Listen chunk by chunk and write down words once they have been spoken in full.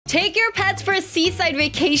Take your pets for a seaside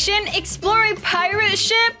vacation, explore a pirate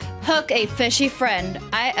ship, hook a fishy friend.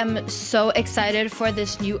 I am so excited for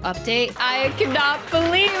this new update. I cannot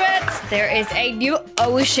believe it. There is a new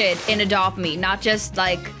ocean in Adopt Me, not just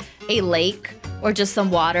like a lake or just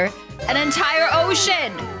some water. An entire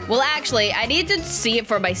ocean! Well, actually, I need to see it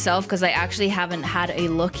for myself because I actually haven't had a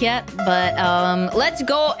look yet. But let's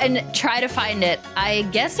go and try to find it. I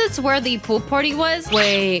guess it's where the pool party was.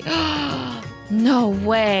 Wait. No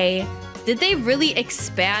way. Did they really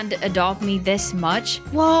expand Adopt Me this much?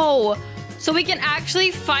 Whoa. So we can actually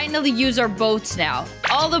finally use our boats now.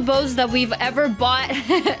 All the boats that we've ever bought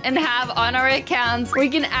and have on our accounts, we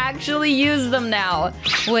can actually use them now.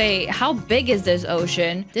 Wait, how big is this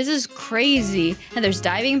ocean? This is crazy. And there's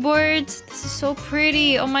diving boards. This is so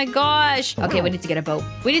pretty. Oh my gosh. Okay, we need to get a boat.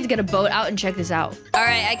 We need to get a boat out and check this out. All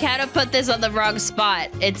right, I kind of put this on the wrong spot.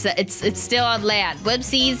 It's still on land.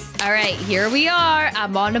 Whoopsies. All right, here we are.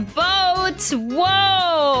 I'm on a boat.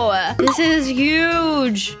 Whoa. This is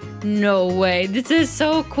huge. No way. This is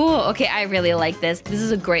so cool. Okay, I really like this. This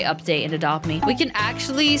is a great update in Adopt Me. We can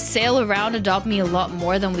actually sail around Adopt Me a lot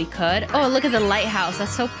more than we could. Oh, look at the lighthouse.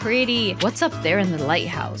 That's so pretty. What's up there in the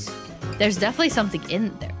lighthouse? There's definitely something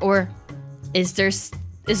in there. Or is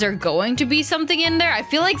there going to be something in there? I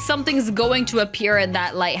feel like something's going to appear in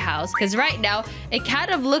that lighthouse. Because right now, it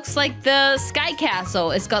kind of looks like the Sky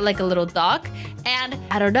Castle. It's got like a little dock. And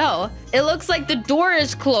I don't know. It looks like the door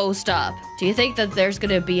is closed up. Do you think that there's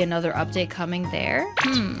gonna be another update coming there?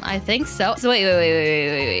 I think so. So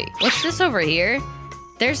wait. What's this over here?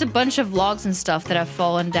 There's a bunch of logs and stuff that have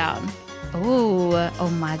fallen down. Oh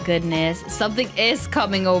my goodness. Something is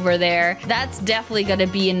coming over there. That's definitely gonna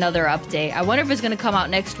be another update. I wonder if it's gonna come out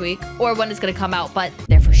next week or when it's gonna come out, but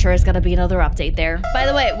there for sure is gonna be another update there. By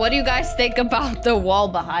the way, what do you guys think about the wall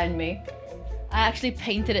behind me? I actually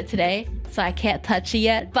painted it today, so I can't touch it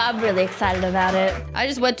yet, but I'm really excited about it. I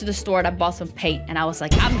just went to the store and I bought some paint and I was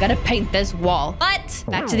like, I'm gonna paint this wall. But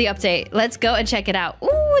back to the update. Let's go and check it out.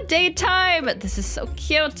 Ooh, daytime. This is so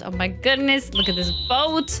cute. Oh my goodness. Look at this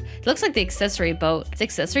boat. It looks like the accessory boat. Is the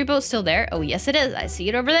accessory boat still there? Oh, yes, it is. I see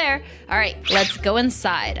it over there. All right, let's go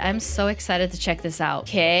inside. I'm so excited to check this out.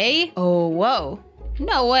 Okay. Oh, whoa.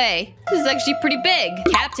 No way. This is actually pretty big.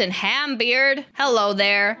 Captain Hambeard. Hello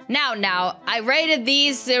there. Now, I rated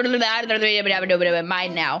these.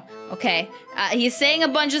 Mine now. Okay. He's saying a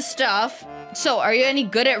bunch of stuff. So, are you any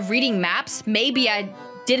good at reading maps? Maybe I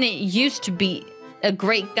didn't used to be a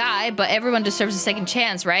great guy, but everyone deserves a second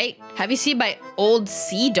chance, right? Have you seen my old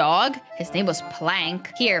sea dog? His name was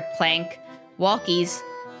Plank. Here, Plank. Walkies.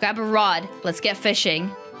 Grab a rod. Let's get fishing.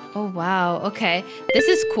 Oh, wow. Okay. This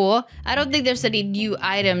is cool. I don't think there's any new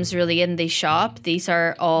items really in the shop. These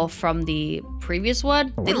are all from the previous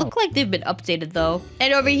one. They look like they've been updated though.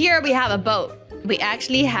 And over here we have a boat. We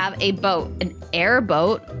actually have a boat, an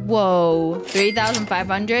airboat. Whoa.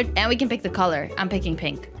 3,500. And we can pick the color. I'm picking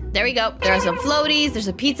pink. There we go. There are some floaties. There's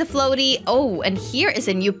a pizza floaty. Oh, and here is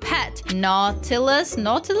a new pet. Nautilus.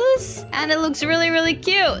 And it looks really, really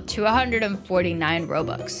cute. 249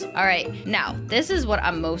 Robux. All right. Now, this is what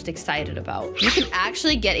I'm most excited about. You can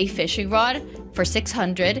actually get a fishing rod for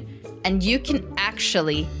 600 and you can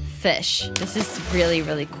actually fish. This is really,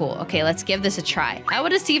 really cool. Okay, let's give this a try. I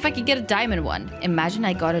want to see if I can get a diamond one. Imagine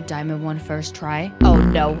I got a diamond one first try. Oh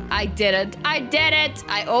no, I didn't.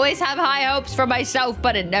 I always have high hopes for myself,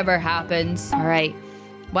 but it never happens. All right.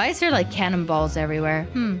 Why is there like cannonballs everywhere?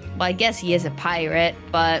 Well, I guess he is a pirate,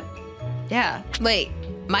 but yeah. Wait,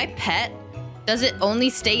 my pet? Does it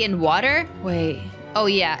only stay in water? Wait. Oh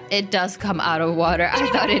yeah, it does come out of water. I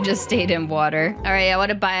thought it just stayed in water. All right, I want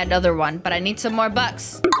to buy another one, but I need some more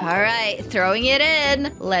bucks. All right, throwing it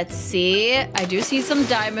in. Let's see. I do see some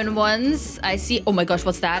diamond ones. I see. Oh my gosh,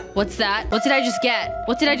 what's that? What's that? What did I just get?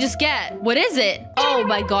 What did I just get? What is it? Oh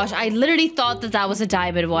my gosh, I literally thought that that was a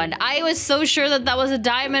diamond one. I was so sure that that was a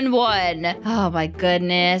diamond one. Oh my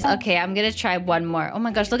goodness. Okay, I'm gonna try one more. Oh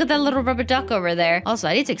my gosh, look at that little rubber duck over there. Also,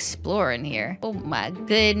 I need to explore in here. Oh my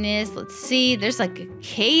goodness. Let's see. There's like a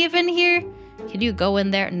cave in here. Can you go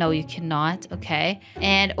in there? No, you cannot. Okay.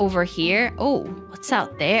 And over here. Oh, what's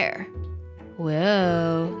out there?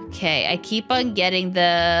 Whoa. Okay, I keep on getting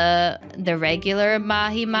the regular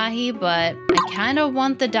mahi, but I kind of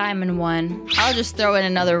want the diamond one. I'll just throw in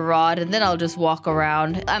another rod and then I'll just walk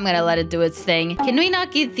around. I'm gonna let it do its thing. Can we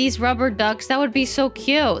not get these rubber ducks? That would be so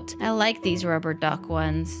cute. I like these rubber duck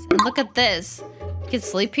ones. And look at this. You can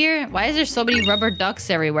sleep here? Why is there so many rubber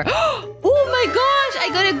ducks everywhere? Oh my gosh, I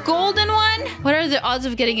got a golden one. What are the odds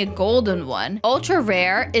of getting a golden one? Ultra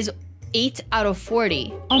rare is 8 out of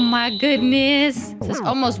 40. Oh my goodness. So it's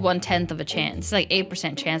almost 1/10 of a chance. It's like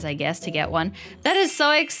 8% chance, I guess, to get one. That is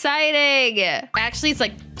so exciting. Actually, it's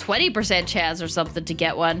like 20% chance or something to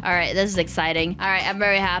get one. All right, this is exciting. All right, I'm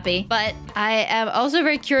very happy. But I am also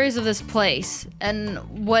very curious of this place and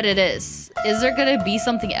what it is. Is there gonna be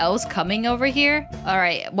something else coming over here? All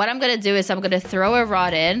right, what I'm gonna do is I'm gonna throw a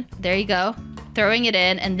rod in. There you go. Throwing it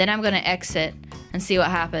in, and then I'm gonna exit and see what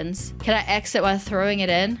happens. Can I exit while throwing it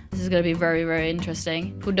in? This is gonna be very, very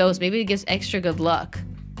interesting. Who knows? Maybe it gives extra good luck.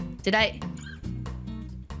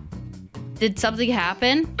 Did something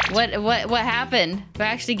happen? What happened? Do I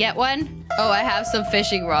actually get one? Oh, I have some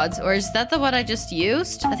fishing rods. Or is that the one I just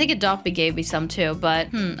used? I think Adopt Me gave me some too, but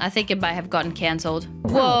I think it might have gotten canceled.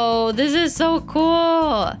 Whoa, this is so cool.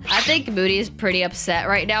 I think Moody is pretty upset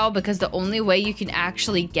right now because the only way you can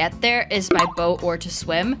actually get there is by boat or to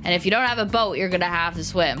swim. And if you don't have a boat, you're gonna have to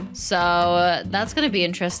swim. So that's gonna be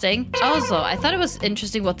interesting. Also, I thought it was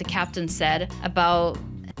interesting what the captain said about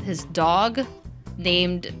his dog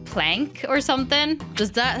named Plank or something.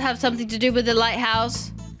 Does that have something to do with the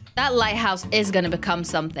lighthouse? That lighthouse is gonna become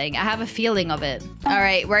something. I have a feeling of it. All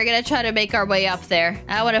right, we're gonna try to make our way up there.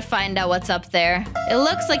 I want to find out what's up there. It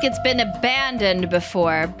looks like it's been abandoned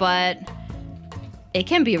before, but it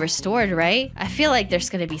can be restored, right? I feel like there's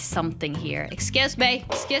gonna be something here. Excuse me,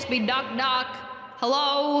 knock, knock.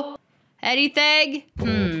 Hello? Anything?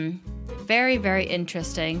 Very, very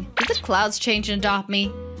interesting. Did the clouds change and Adopt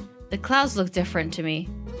Me? The clouds look different to me.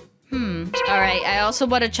 All right, I also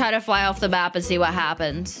want to try to fly off the map and see what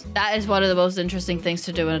happens. That is one of the most interesting things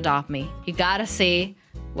to do in Adopt Me. You gotta see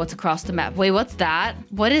what's across the map. Wait, what's that?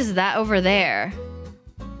 What is that over there?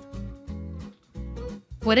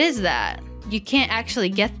 What is that? You can't actually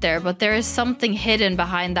get there, but there is something hidden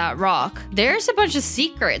behind that rock. There's a bunch of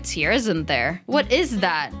secrets here, isn't there? What is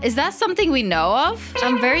that? Is that something we know of?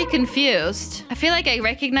 I'm very confused. I feel like I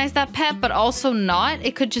recognize that pet, but also not.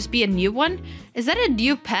 It could just be a new one. Is that a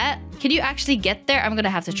new pet? Can you actually get there? I'm gonna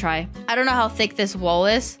have to try. I don't know how thick this wall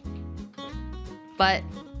is, but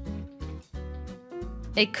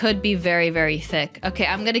it could be very, very thick. Okay,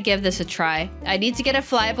 I'm gonna give this a try. I need to get a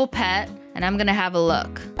flyable pet, and I'm gonna have a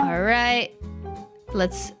look. All right,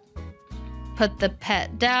 let's put the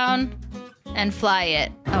pet down and fly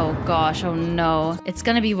it. Oh gosh, oh no. It's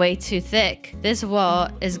gonna be way too thick. This wall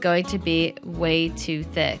is going to be way too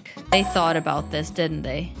thick. They thought about this, didn't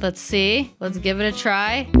they? Let's see. Let's give it a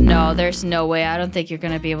try. No, there's no way. I don't think you're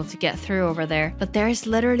gonna be able to get through over there. But there's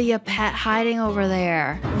literally a pet hiding over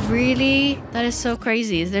there. Really? That is so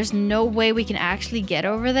crazy. There's no way we can actually get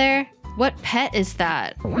over there? What pet is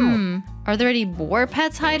that? Are there any more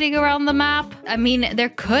pets hiding around the map? I mean, there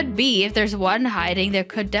could be. If there's one hiding, there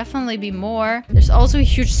could definitely be more. There's also a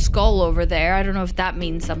huge skull over there. I don't know if that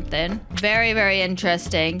means something. Very, very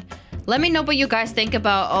interesting. Let me know what you guys think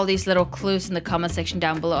about all these little clues in the comment section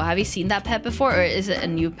down below. Have you seen that pet before, or is it a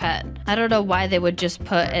new pet? I don't know why they would just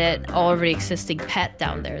put an already existing pet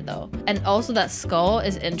down there though. And also that skull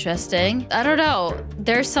is interesting. I don't know.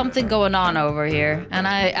 There's something going on over here, and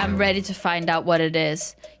I'm ready to find out what it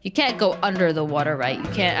is. You can't go under the water, right? You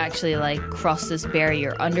can't actually like cross this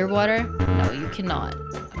barrier underwater. No, you cannot.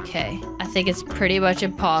 Okay, I think it's pretty much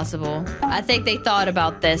impossible. I think they thought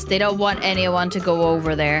about this. They don't want anyone to go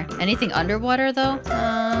over there. Anything underwater though?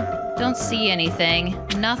 Don't see anything.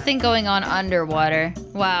 Nothing going on underwater.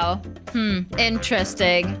 Wow.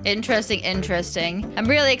 Interesting. Interesting. I'm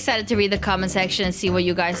really excited to read the comment section and see what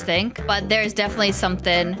you guys think. But there's definitely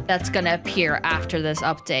something that's gonna appear after this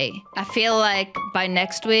update. I feel like by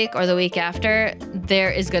next week or the week after, there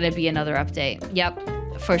is gonna be another update.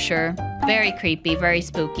 Yep, for sure. Very creepy, very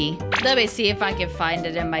spooky. Let me see if I can find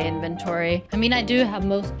it in my inventory. I mean, I do have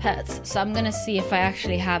most pets, so I'm gonna see if I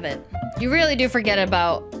actually have it. You really do forget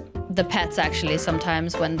about the pets actually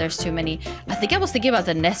sometimes when there's too many. I think I was thinking about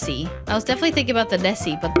the Nessie. I was definitely thinking about the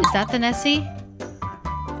Nessie, but is that the Nessie?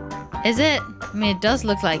 Is it? I mean, it does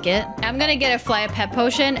look like it. I'm gonna get a fly a pet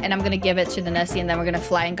potion and I'm gonna give it to the Nessie and then we're gonna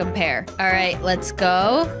fly and compare. All right, let's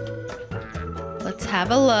go. Let's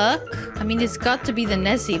have a look. I mean, it's got to be the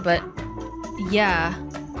Nessie, but yeah.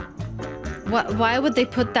 Why would they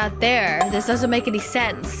put that there? This doesn't make any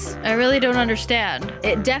sense. I really don't understand.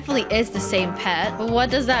 It definitely is the same pet. But what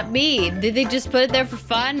does that mean? Did they just put it there for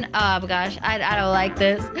fun? Oh my gosh, I don't like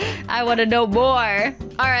this. I want to know more.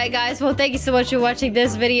 All right, guys. Well, thank you so much for watching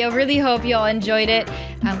this video. Really hope you all enjoyed it.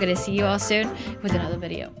 I'm going to see you all soon with another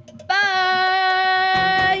video.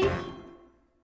 Bye!